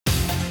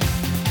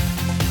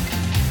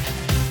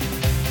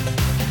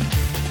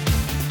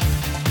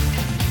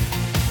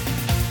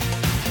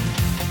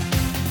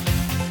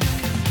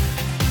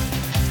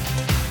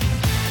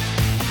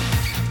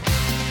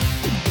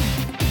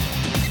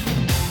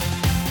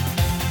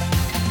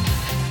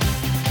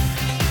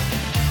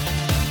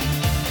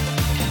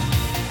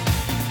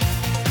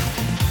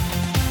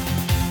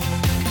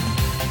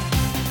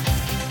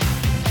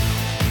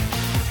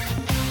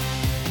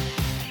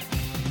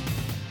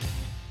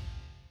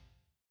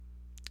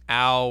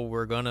Ow,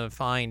 we're gonna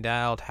find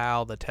out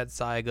how the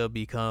Tetsaiga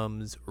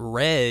becomes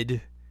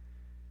red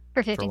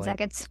For for 15 like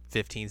seconds.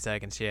 15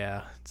 seconds.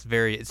 Yeah, it's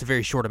a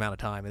very short amount of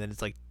time, and then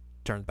it's like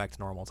turns back to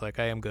normal. It's like,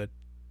 hey, I'm good.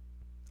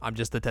 I'm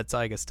just the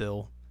Tetsaiga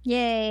still.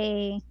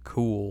 Yay.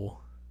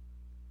 Cool.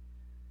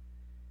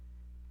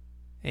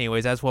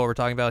 Anyways, that's what we're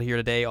talking about here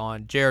today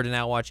on Jared and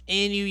Outwatch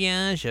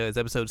Inuyasha. It's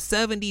episode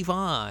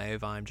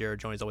 75. I'm Jared,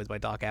 joined as always by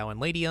Doc Allen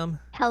Ladium.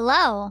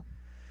 Hello.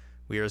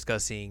 We are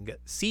discussing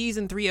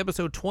Season 3,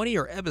 Episode 20,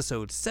 or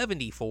Episode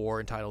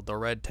 74, entitled The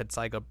Red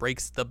Tetsaiga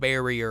Breaks the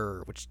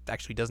Barrier, which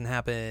actually doesn't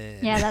happen.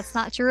 Yeah, that's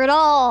not true at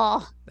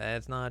all.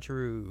 That's not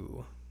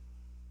true.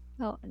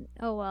 Oh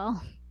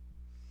well.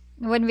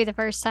 It wouldn't be the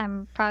first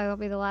time, probably will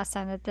be the last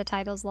time that the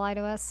titles lie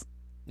to us.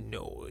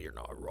 No, you're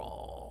not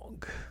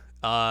wrong.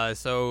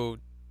 So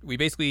we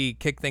basically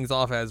kick things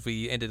off as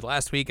we ended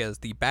last week, as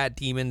the bat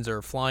demons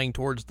are flying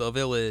towards the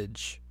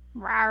village.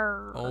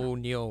 Rawr. Oh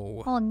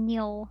no. Oh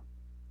no.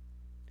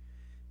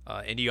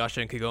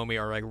 Inuyasha and Kagome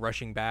are like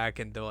rushing back,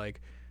 and they're like,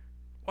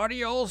 "What are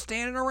you all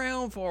standing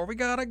around for? We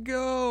gotta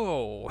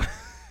go."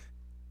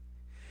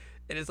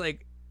 And it's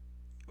like,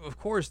 of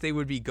course they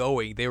would be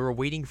going. They were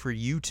waiting for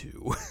you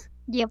two.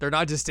 Yep. They're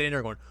not just standing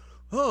there going,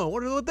 "Oh, I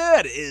wonder what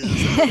that is."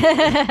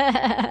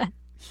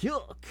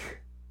 Yuck.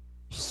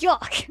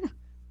 Yuck.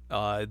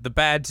 The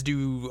bats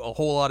do a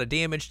whole lot of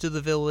damage to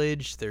the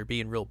village. They're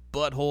being real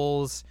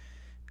buttholes.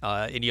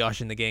 Inuyasha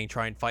and the gang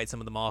try and fight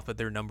some of them off, but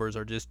their numbers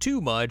are just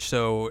too much.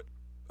 So,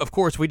 of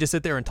course, we just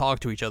sit there and talk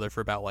to each other for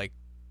about like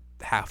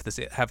half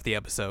the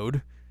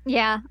episode.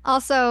 Yeah.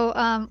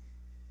 Also,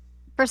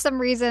 for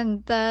some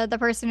reason, the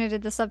person who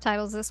did the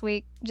subtitles this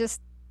week just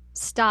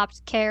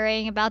stopped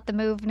caring about the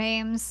move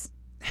names.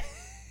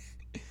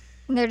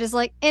 And they're just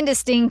like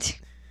indistinct.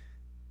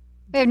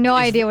 We have no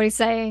idea what he's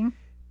saying.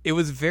 It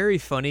was very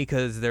funny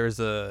because there's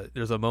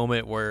a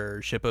moment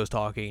where Shippo's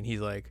talking. He's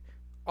like,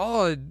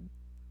 "Oh,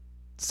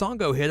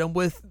 Songo hit him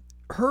with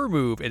her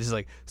move," and it's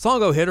like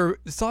Songo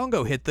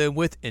hit them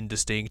with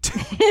indistinct.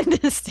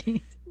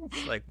 Indistinct.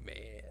 It's like,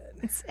 man.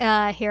 It's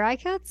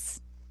Hiraicuts,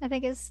 I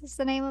think is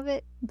the name of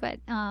it. But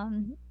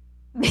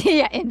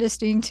yeah,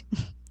 indistinct.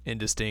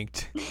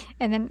 Indistinct.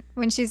 And then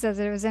when she says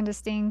it was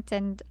indistinct,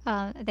 and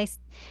it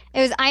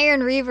was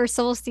Iron Reaver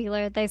Soul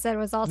Stealer. They said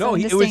was also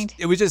indistinct.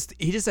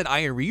 he just said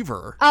Iron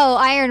Reaver. Oh,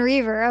 Iron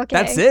Reaver. Okay,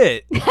 That's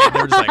it. And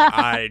they were just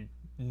like,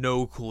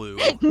 no clue.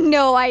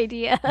 No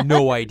idea.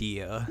 No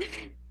idea.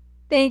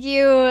 Thank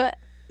you,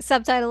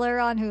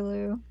 subtitler on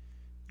Hulu.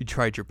 You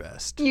tried your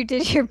best. You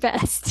did your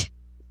best.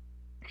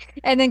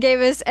 And then gave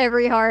us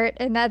every heart,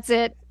 and that's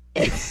it.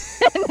 In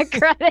the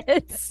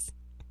credits.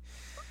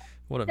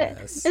 What a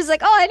mess. It's like,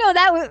 oh, I know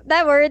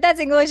that word. That's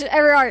English.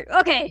 Every heart.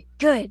 Okay,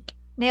 good.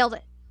 Nailed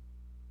it.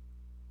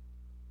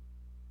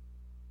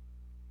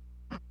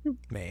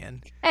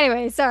 Man.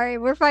 Anyway, sorry.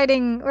 We're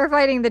fighting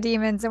the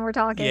demons, and we're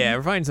talking. Yeah,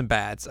 we're fighting some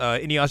bats.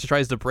 Inuyasha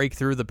tries to break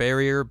through the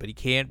barrier, but he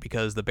can't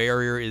because the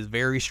barrier is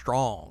very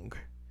strong.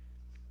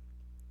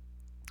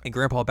 And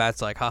Grandpa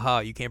Bat's like,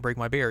 haha, you can't break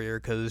my barrier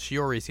because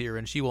Shiori's here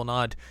and she will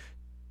not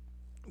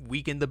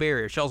weaken the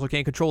barrier. She also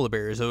can't control the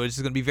barrier, so it's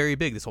just going to be very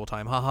big this whole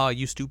time. Haha,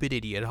 you stupid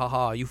idiot.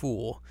 Haha, you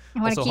fool.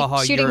 I want to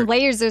Also, keep shooting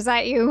lasers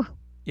at you.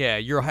 Yeah,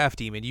 you're a half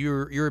demon.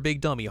 You're a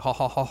big dummy. Ha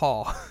ha ha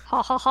ha.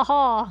 Ha ha ha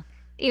ha.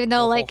 Even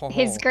though, like,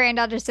 his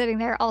granddaughter's sitting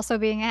there also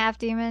being a half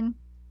demon.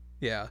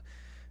 Yeah.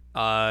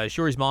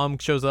 Shiori's mom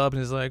shows up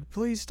and is like,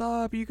 please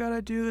stop. You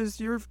gotta do this.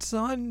 Your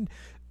son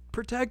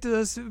protected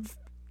us.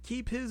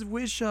 Keep his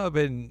wish up.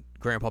 And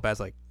Grandpa Bat's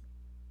like,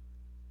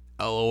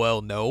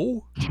 LOL,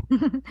 no.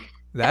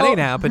 That ain't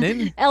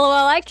happening.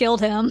 LOL, I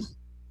killed him.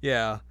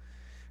 Yeah.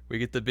 We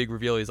get the big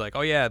reveal. He's like,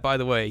 oh, yeah, by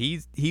the way,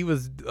 he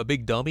was a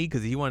big dummy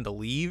because he wanted to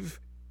leave.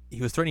 He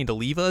was threatening to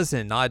leave us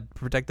and not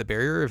protect the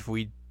barrier if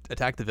we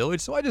attacked the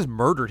village. So I just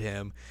murdered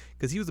him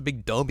because he was a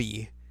big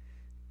dummy.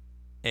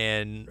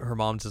 And her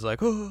mom's just like,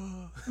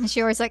 oh. And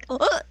she was like,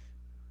 ugh.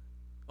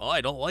 Oh,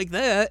 I don't like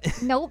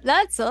that. Nope,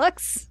 that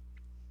sucks.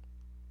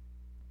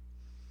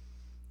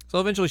 So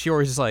eventually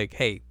Shiori's just like,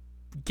 hey,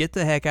 get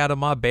the heck out of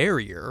my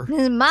barrier.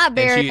 This is my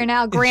barrier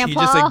now,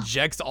 Grandpa. She just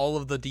ejects all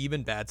of the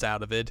demon bats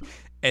out of it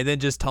and then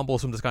just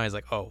tumbles from the sky. He's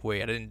like, oh,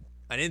 wait, I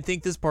didn't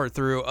think this part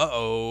through.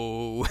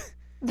 Uh-oh.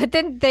 But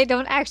then they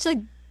don't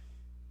actually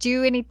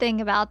do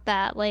anything about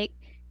that. Like,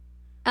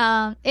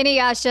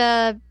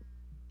 Inuyasha,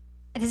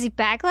 does he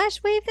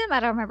backlash wave them? I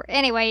don't remember.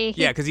 Anyway.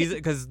 Yeah,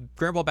 because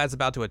Grandpa Bat's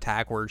about to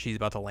attack where she's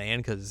about to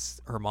land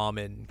because her mom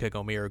and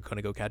Kagome are going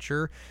to go catch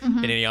her. Mm-hmm.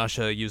 And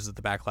Inuyasha uses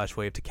the backlash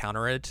wave to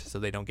counter it so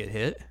they don't get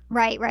hit.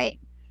 Right.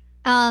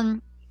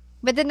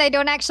 But then they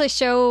don't actually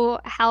show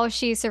how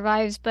she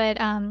survives. But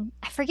I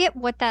forget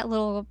what that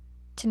little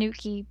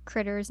Tanuki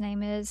critter's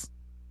name is.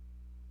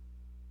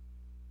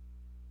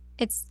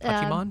 It's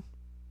Hachimon?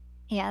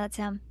 Yeah, that's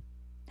him.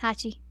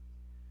 Hachi.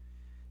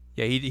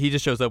 Yeah, he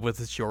just shows up with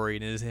his Shiori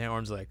and his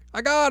arms like,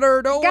 I got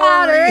her, don't worry.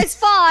 Got her, it's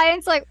fine.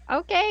 It's like,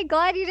 okay,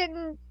 glad you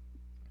didn't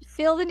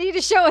feel the need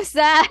to show us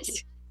that.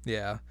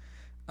 Yeah.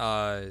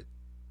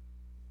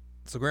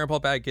 So Grandpa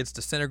Bat gets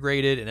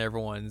disintegrated, and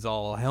everyone's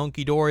all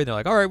hunky-dory. They're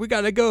like, all right, we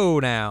gotta go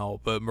now.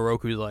 But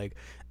Moroku's like,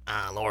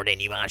 Lord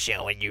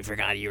Inuyasha, and you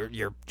forgot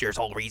your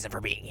sole reason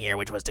for being here,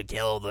 which was to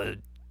kill the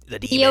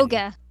demon.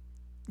 Yoga.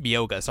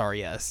 Myoga,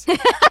 sorry, yes.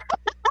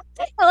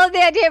 I love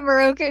the idea of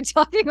Moroku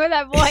talking with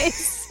that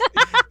voice.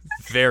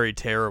 Very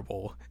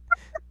terrible.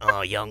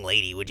 Oh, young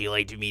lady, would you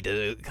like me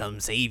to come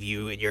save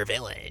you in your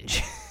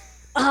village?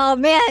 Oh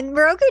man,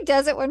 Moroku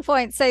does at one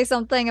point say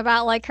something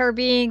about like her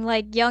being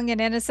like young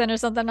and innocent or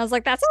something. I was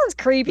like, that sounds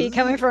creepy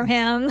coming from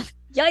him.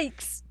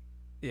 Yikes.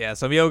 Yeah,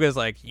 so Myoga's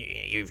like,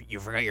 You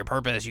forgot your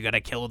purpose. You gotta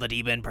kill the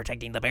demon,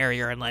 protecting the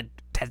barrier, and let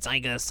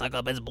Tetsaiga suck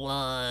up his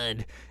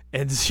blood.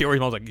 and Shiori's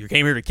mom's like, you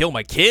came here to kill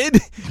my kid?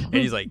 And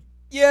he's like,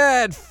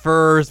 yeah, at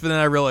first, but then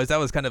I realized that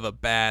was kind of a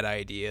bad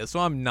idea, so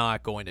I'm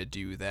not going to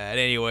do that.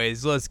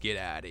 Anyways, let's get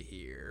out of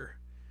here.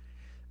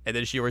 And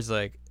then Shiori's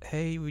like,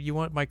 hey, you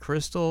want my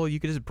crystal? You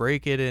could just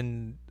break it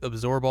and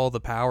absorb all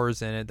the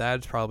powers in it.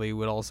 That probably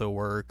would also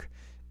work.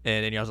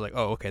 And Inuyasha's like,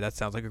 oh, okay, that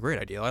sounds like a great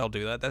idea. I'll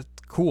do that. That's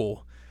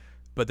cool.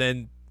 But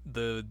then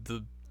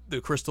the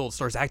crystal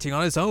starts acting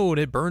on its own.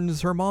 It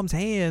burns her mom's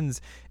hands.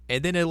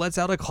 And then it lets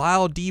out a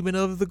cloud demon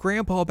of the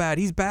Grandpa Bat.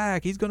 He's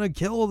back. He's going to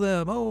kill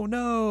them. Oh,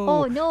 no.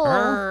 Oh, no.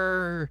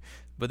 Arr.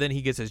 But then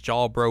he gets his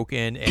jaw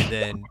broken, and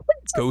then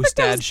Ghost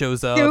Dad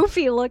shows up.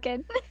 Goofy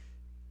looking.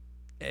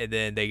 And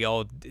then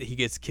he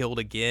gets killed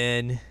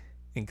again,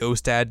 and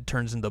Ghost Dad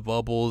turns into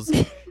bubbles.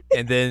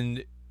 And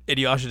then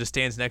Inuyasha just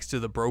stands next to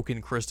the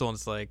broken crystal and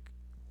it's like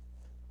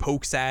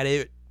pokes at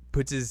it,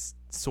 puts his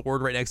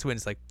sword right next to it, and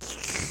it's like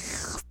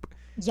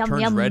Yum,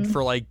 turns yum. red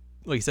for like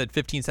you said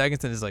 15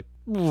 seconds, and is like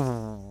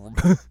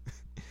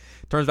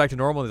turns back to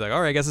normal. And he's like,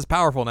 all right, I guess it's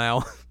powerful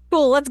now.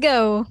 Cool, let's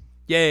go.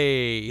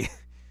 Yay.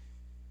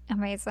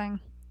 Amazing.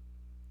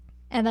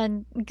 And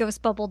then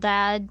Ghost Bubble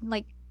Dad,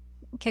 like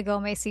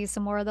Kagome sees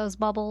some more of those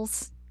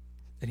bubbles.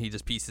 And he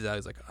just pieces out.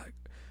 He's like,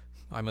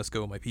 I must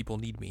go. My people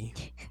need me.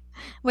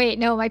 Wait,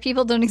 no, my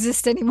people don't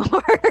exist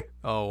anymore.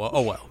 Oh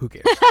well, who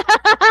cares?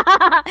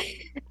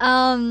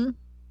 And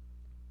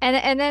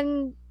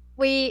then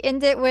we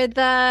end it with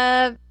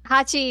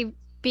Hachi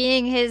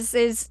being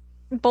his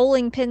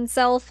bowling pin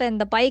self,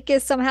 and the bike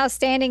is somehow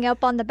standing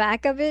up on the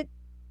back of it.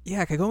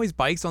 Yeah, Kagome's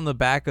bike's on the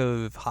back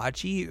of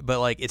Hachi, but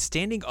like it's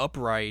standing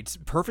upright,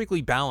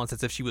 perfectly balanced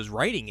as if she was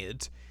riding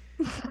it.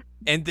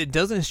 And it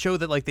doesn't show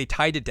that like they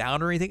tied it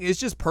down or anything. It's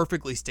just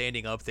perfectly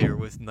standing up there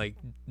with like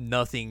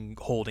nothing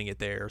holding it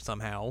there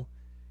somehow.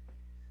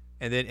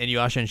 And then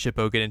Inuyasha and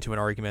Shippo get into an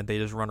argument. They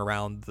just run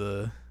around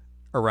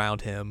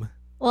him.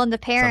 Well, and the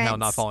parents Somehow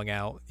not falling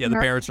out. Yeah, the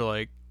parents are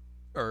like,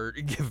 or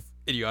give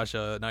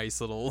Inuyasha a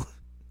nice little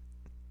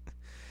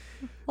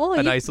Oh,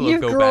 nice little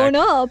you've go grown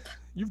back. up.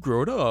 You've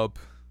grown up.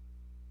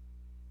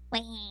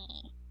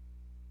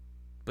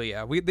 But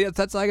yeah,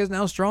 Tetsaiga is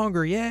now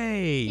stronger.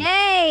 Yay!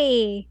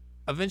 Yay!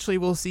 Eventually,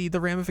 we'll see the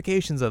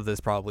ramifications of this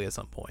probably at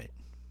some point.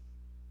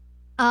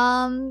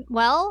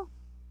 Well,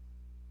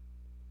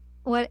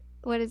 what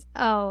is?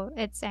 Oh,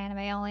 it's anime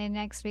only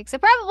next week, so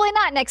probably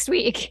not next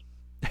week.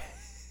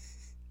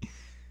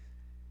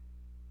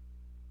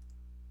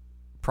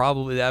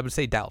 Probably, I would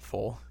say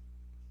doubtful.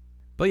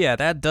 But yeah,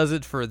 that does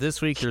it for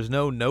this week. There's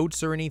no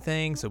notes or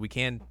anything, so we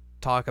can't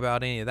talk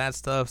about any of that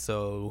stuff.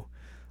 So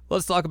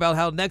let's talk about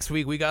how next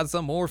week we got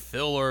some more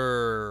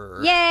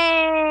filler.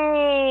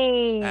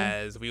 Yay!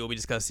 As we will be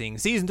discussing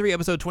Season 3,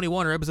 Episode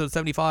 21, or Episode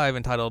 75,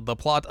 entitled The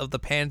Plot of the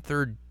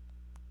Panther...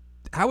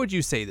 How would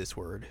you say this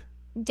word?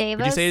 Davis?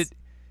 Would you say it...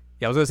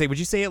 Yeah, I was going to say, would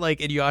you say it like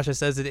Inuyasha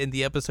says it in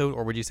the episode,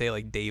 or would you say it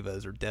like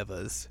Devas or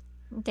Devas?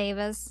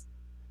 Davis.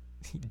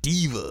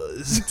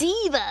 Divas.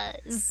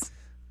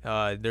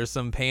 Divas! There's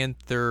some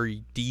panther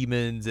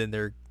demons, and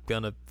they're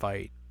gonna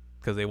fight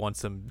because they want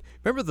some...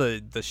 Remember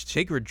the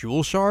sacred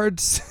jewel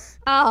shards?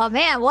 Oh,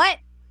 man, what?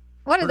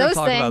 What are We're gonna those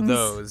talk things? about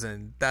those,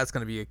 and that's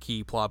gonna be a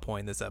key plot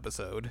point in this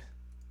episode.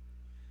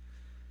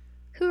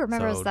 Who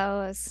remembers So-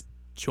 those?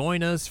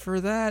 Join us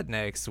for that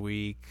next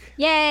week.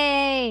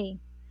 Yay!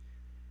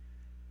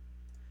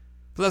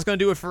 So that's going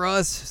to do it for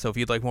us. So if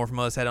you'd like more from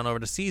us, head on over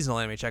to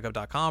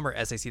seasonalanimecheckup.com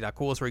or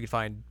sac.cool, where you can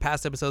find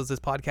past episodes of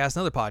this podcast and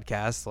other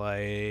podcasts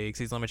like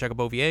Seasonal Anime Checkup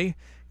OVA. You can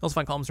also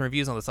find columns and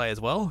reviews on the site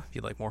as well. If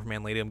you'd like more from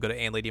Anladium, go to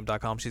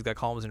anladium.com. She's got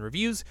columns and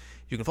reviews.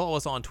 You can follow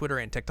us on Twitter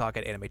and TikTok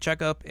at Anime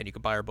Checkup, and you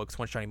can buy our books,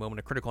 One Shiny Moment,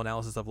 A Critical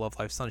Analysis of Love,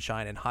 Life,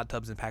 Sunshine, and Hot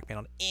Tubs and Pac-Man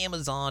on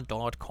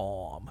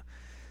Amazon.com.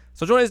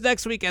 So join us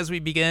next week as we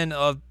begin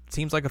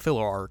seems like a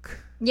filler arc.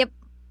 Yep.